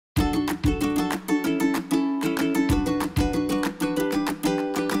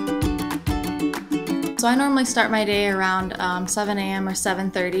So I normally start my day around 7 a.m. or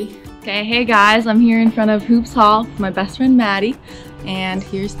 7:30. Okay, hey guys, I'm here in front of Hoops Hall with my best friend Maddie, and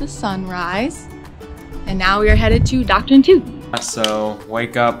here's the sunrise. And now we are headed to Doctrine 2. So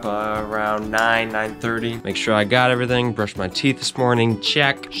wake up around 9:30. Make sure I got everything. Brush my teeth this morning.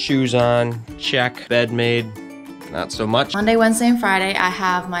 Check. Shoes on. Check. Bed made. Not so much. Monday, Wednesday, and Friday I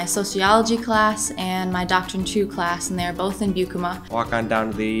have my sociology class and my Doctrine 2 class, and they're both in Bucuma. Walk on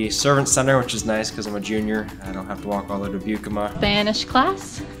down to the Servant Center, which is nice because I'm a junior. I don't have to walk all the way to Bucuma. Spanish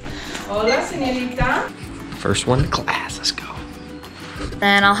class. Hola, señorita. First one to class. Let's go.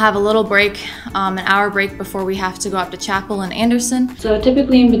 Then I'll have a little break, an hour break before we have to go up to chapel in Anderson. So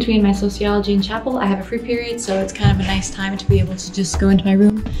typically in between my sociology and chapel, I have a free period, so it's kind of a nice time to be able to just go into my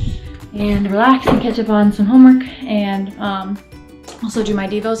room and relax and catch up on some homework, and also do my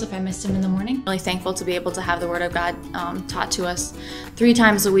devos if I missed them in the morning. Really thankful to be able to have the Word of God taught to us 3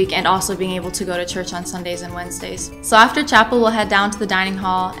 times a week, and also being able to go to church on Sundays and Wednesdays. So after chapel, we'll head down to the dining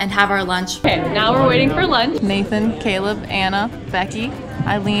hall and have our lunch. Okay, now we're waiting for lunch. Nathan, Caleb, Anna, Becky,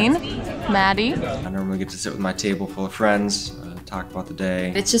 Eileen, Maddie. I normally get to sit with my table full of friends, talk about the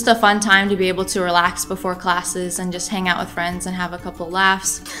day. It's just a fun time to be able to relax before classes and just hang out with friends and have a couple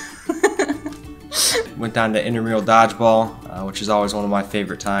laughs. Went down to intramural dodgeball, which is always one of my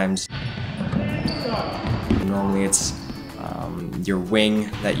favorite times. Normally it's your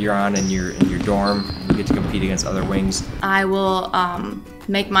wing that you're on in your dorm. You get to compete against other wings. I will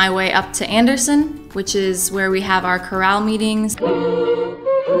make my way up to Anderson, which is where we have our chorale meetings.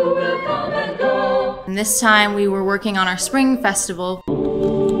 And this time we were working on our spring festival.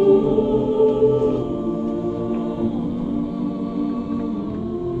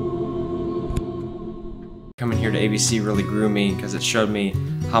 Coming here to ABC really grew me because it showed me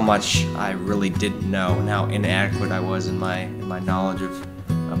how much I really didn't know and how inadequate I was in my knowledge of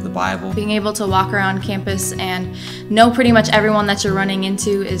the Bible. Being able to walk around campus and know pretty much everyone that you're running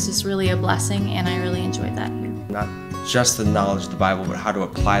into is just really a blessing, and I really enjoyed that here. Not just the knowledge of the Bible, but how to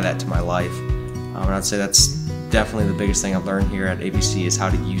apply that to my life. And I'd say that's definitely the biggest thing I've learned here at ABC is how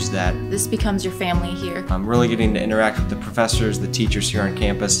to use that. This becomes your family here. I'm really getting to interact with the professors, the teachers here on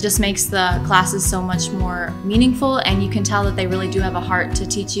campus. It just makes the classes so much more meaningful, and you can tell that they really do have a heart to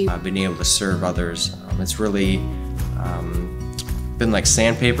teach you. Being able to serve others. It's really been like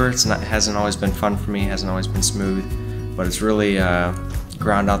sandpaper. It hasn't always been fun for me, hasn't always been smooth, but it's really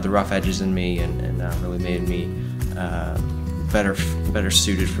ground out the rough edges in me and really made me better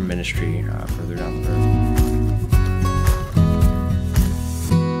suited for ministry further down the road.